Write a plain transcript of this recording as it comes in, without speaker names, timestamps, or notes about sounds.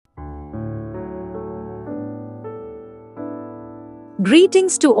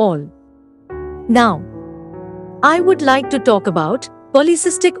Greetings to all. Now, I would like to talk about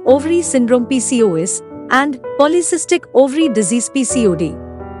Polycystic Ovary Syndrome-PCOS and Polycystic Ovary Disease-PCOD.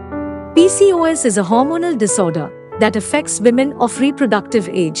 PCOS is a hormonal disorder that affects women of reproductive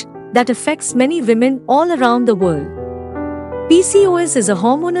age, that affects many women all around the world. PCOS is a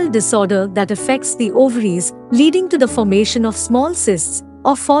hormonal disorder that affects the ovaries, leading to the formation of small cysts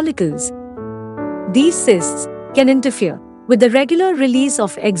or follicles. These cysts can interfere with the regular release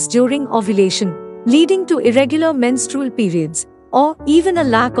of eggs during ovulation, leading to irregular menstrual periods or even a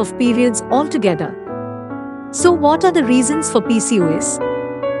lack of periods altogether. So what are the reasons for PCOS?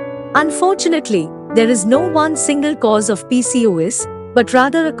 Unfortunately, there is no one single cause of PCOS, but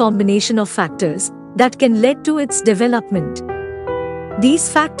rather a combination of factors that can lead to its development. These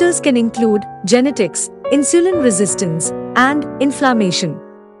factors can include genetics, insulin resistance, and inflammation.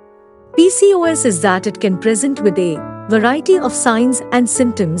 PCOS is that it can present with a variety of signs and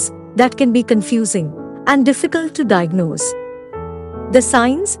symptoms that can be confusing and difficult to diagnose. The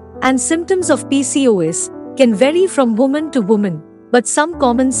signs and symptoms of PCOS can vary from woman to woman, but some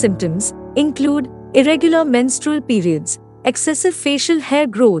common symptoms include irregular menstrual periods, excessive facial hair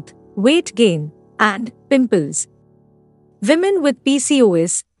growth, weight gain, and pimples. Women with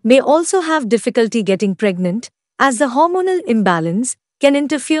PCOS may also have difficulty getting pregnant, as the hormonal imbalance can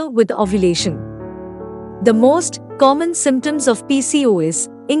interfere with ovulation. The most common symptoms of PCOS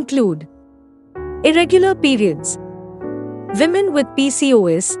include irregular periods. Women with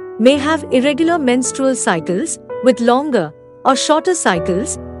PCOS may have irregular menstrual cycles with longer or shorter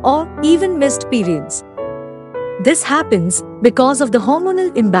cycles or even missed periods. This happens because of the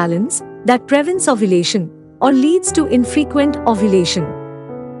hormonal imbalance that prevents ovulation or leads to infrequent ovulation.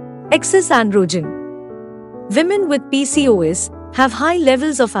 Excess androgen. Women with PCOS have high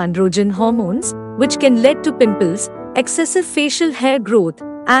levels of androgen hormones, which can lead to pimples, excessive facial hair growth,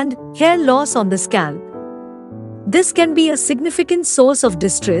 and hair loss on the scalp. This can be a significant source of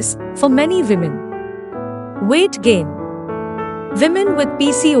distress for many women. Weight gain. Women with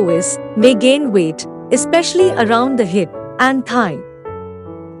PCOS may gain weight, especially around the hip and thigh.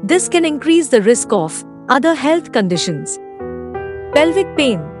 This can increase the risk of other health conditions. Pelvic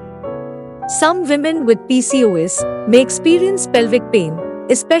pain. Some women with PCOS may experience pelvic pain,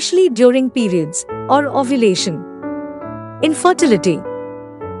 especially during periods or ovulation. Infertility.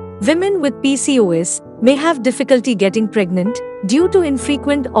 Women with PCOS may have difficulty getting pregnant due to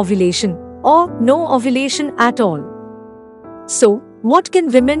infrequent ovulation or no ovulation at all. So, what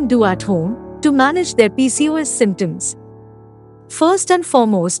can women do at home to manage their PCOS symptoms? First and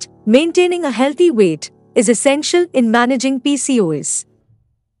foremost, maintaining a healthy weight is essential in managing PCOS.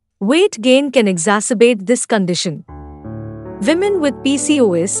 Weight gain can exacerbate this condition. Women with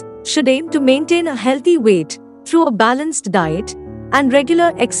PCOS should aim to maintain a healthy weight through a balanced diet and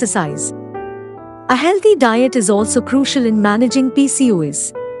regular exercise. A healthy diet is also crucial in managing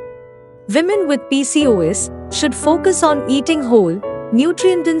PCOS. Women with PCOS should focus on eating whole,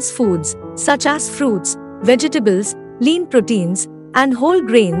 nutrient-dense foods such as fruits, vegetables, lean proteins, and whole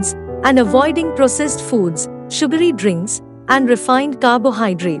grains, and avoiding processed foods, sugary drinks, and refined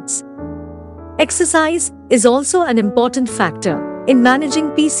carbohydrates. Exercise is also an important factor in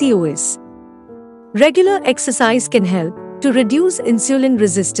managing PCOS. Regular exercise can help to reduce insulin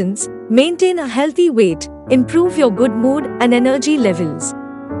resistance, maintain a healthy weight, improve your good mood and energy levels.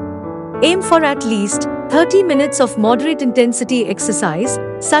 Aim for at least 30 minutes of moderate intensity exercise,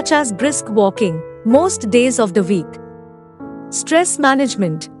 such as brisk walking, most days of the week. Stress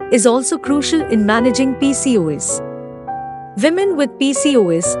management is also crucial in managing PCOS. Women with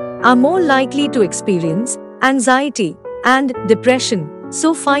PCOS are more likely to experience anxiety and depression,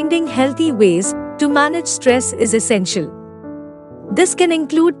 so finding healthy ways to manage stress is essential. This can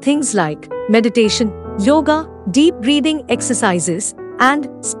include things like meditation, yoga, deep breathing exercises, and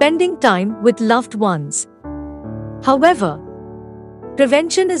spending time with loved ones. However,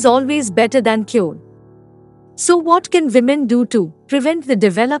 prevention is always better than cure. So what can women do to prevent the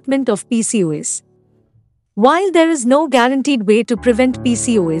development of PCOS? While there is no guaranteed way to prevent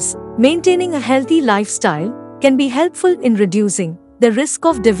PCOS, maintaining a healthy lifestyle can be helpful in reducing the risk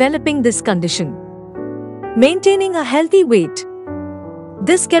of developing this condition. Maintaining a healthy weight.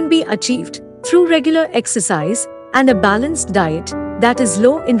 This can be achieved through regular exercise and a balanced diet that is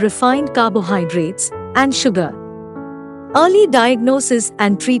low in refined carbohydrates and sugar. Early diagnosis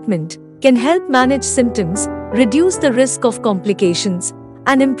and treatment can help manage symptoms, reduce the risk of complications,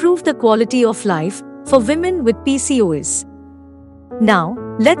 and improve the quality of life for women with PCOS. Now,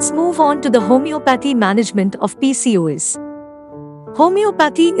 let's move on to the homeopathy management of PCOS.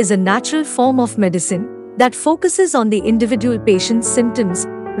 Homeopathy is a natural form of medicine that focuses on the individual patient's symptoms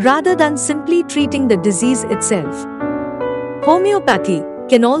rather than simply treating the disease itself. Homeopathy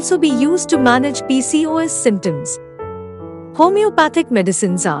can also be used to manage PCOS symptoms. Homeopathic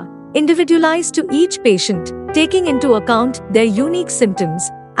medicines are individualized to each patient, taking into account their unique symptoms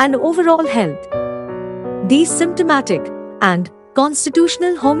and overall health. These symptomatic and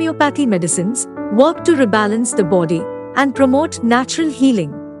constitutional homeopathy medicines work to rebalance the body and promote natural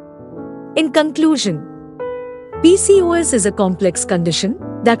healing. In conclusion, PCOS is a complex condition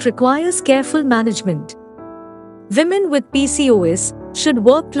that requires careful management. Women with PCOS should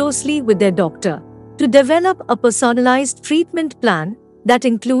work closely with their doctor to develop a personalized treatment plan that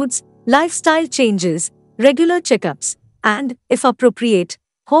includes lifestyle changes, regular checkups, and, if appropriate,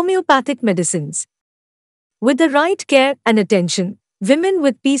 homeopathic medicines. With the right care and attention, women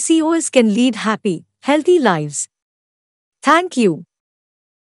with PCOS can lead happy, healthy lives. Thank you.